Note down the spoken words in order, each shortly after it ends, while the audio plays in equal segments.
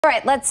All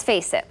right, let's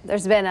face it.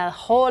 There's been a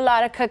whole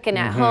lot of cooking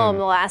at home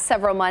the last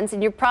several months,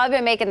 and you've probably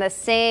been making the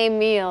same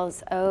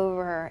meals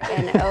over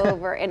and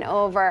over and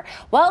over.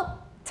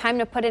 Well, time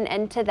to put an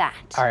end to that.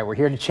 All right, we're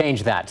here to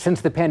change that.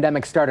 Since the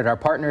pandemic started, our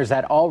partners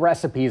at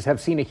AllRecipes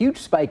have seen a huge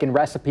spike in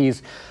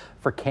recipes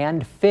for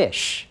canned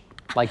fish,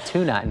 like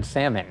tuna and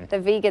salmon. The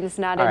vegans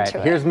not All into right,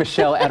 it. here's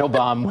Michelle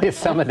Edeldbaum with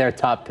some of their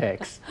top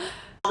picks.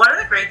 One of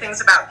the great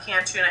things about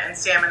canned tuna and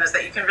salmon is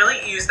that you can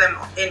really use them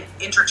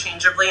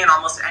interchangeably in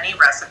almost any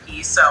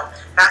recipe. So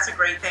that's a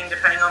great thing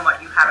depending on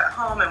what you have at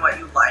home and what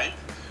you like.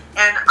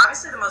 And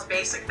obviously the most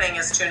basic thing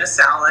is tuna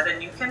salad,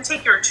 and you can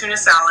take your tuna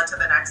salad to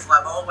the next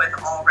level with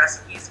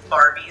AllRecipes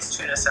Barbie's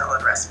tuna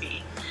salad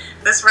recipe.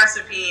 This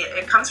recipe,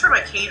 it comes from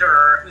a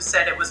caterer who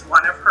said it was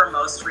one of her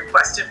most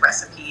requested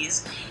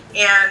recipes,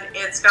 and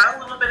it's got a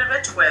little bit of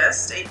a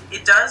twist.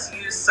 It does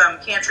use some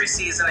pantry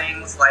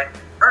seasonings like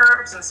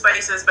herbs and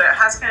spices, but it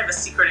has kind of a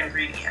secret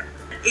ingredient.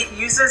 It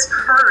uses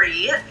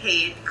curry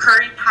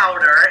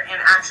powder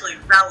and actually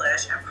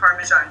relish and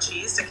Parmesan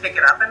cheese to kick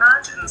it up a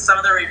notch, and some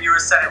of the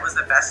reviewers said it was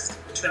the best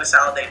tuna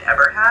salad they'd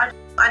ever had.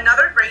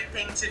 Another great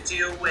thing to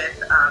do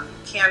with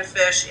canned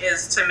fish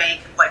is to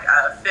make like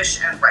a fish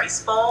and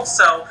rice bowl.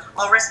 So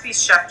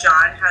AllRecipes Chef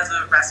John has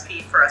a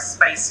recipe for a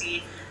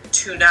spicy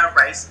tuna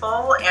rice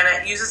bowl, and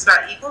it uses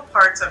about equal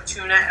parts of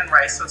tuna and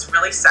rice, so it's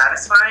really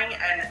satisfying.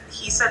 And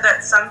he said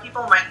that some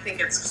people might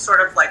think it's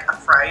sort of like a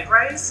fried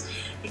rice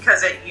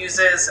because it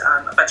uses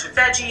a bunch of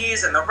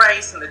veggies and the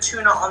rice and the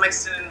tuna all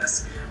mixed in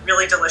this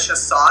really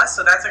delicious sauce.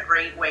 So that's a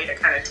great way to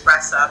kind of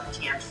dress up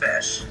canned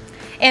fish.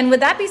 And would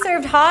that be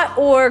served hot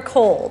or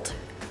cold?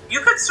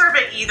 You could serve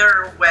it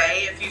either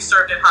way. If you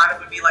served it hot, it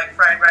would be like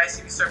fried rice.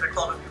 If you served it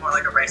cold, it would be more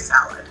like a rice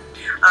salad.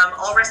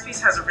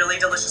 AllRecipes has a really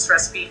delicious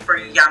recipe for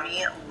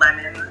yummy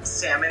lemon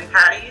salmon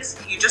patties.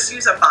 You just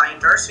use a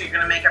binder, so you're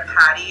going to make a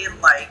patty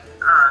like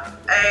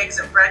eggs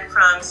and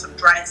breadcrumbs, some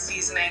dried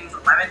seasonings,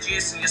 lemon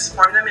juice, and you just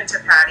form them into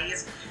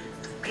patties.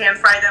 Pan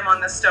fry them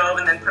on the stove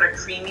and then put a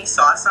creamy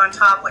sauce on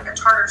top, like a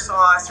tartar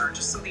sauce or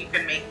just something you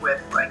can make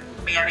with like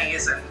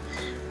mayonnaise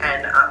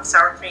and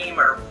sour cream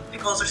or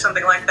pickles or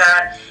something like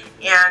that.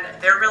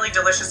 And they're really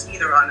delicious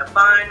either on a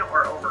bun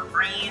or over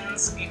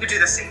greens. You could do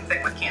the same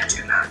thing with canned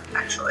tuna,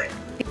 actually.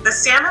 The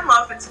salmon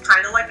loaf, it's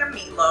kind of like a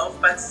meatloaf,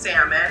 but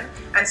salmon.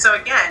 And so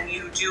again,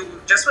 you do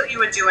just what you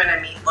would do in a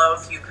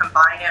meatloaf. You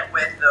combine it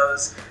with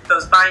those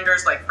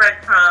binders like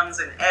breadcrumbs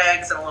and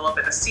eggs and a little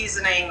bit of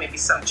seasoning, maybe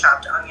some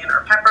chopped onion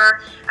or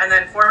pepper, and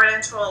then form it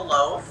into a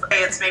loaf.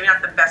 It's maybe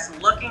not the best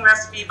looking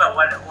recipe, but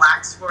what it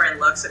lacks for in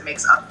looks, it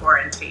makes up for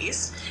in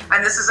taste.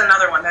 And this is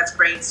another one that's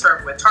great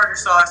served with tartar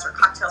sauce or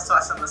cocktail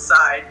sauce on the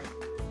side.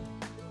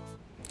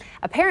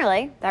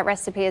 Apparently, that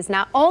recipe is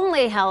not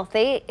only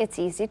healthy, it's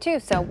easy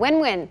too, so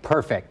win-win.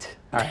 Perfect.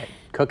 All right,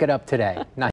 cook it up today. Nice.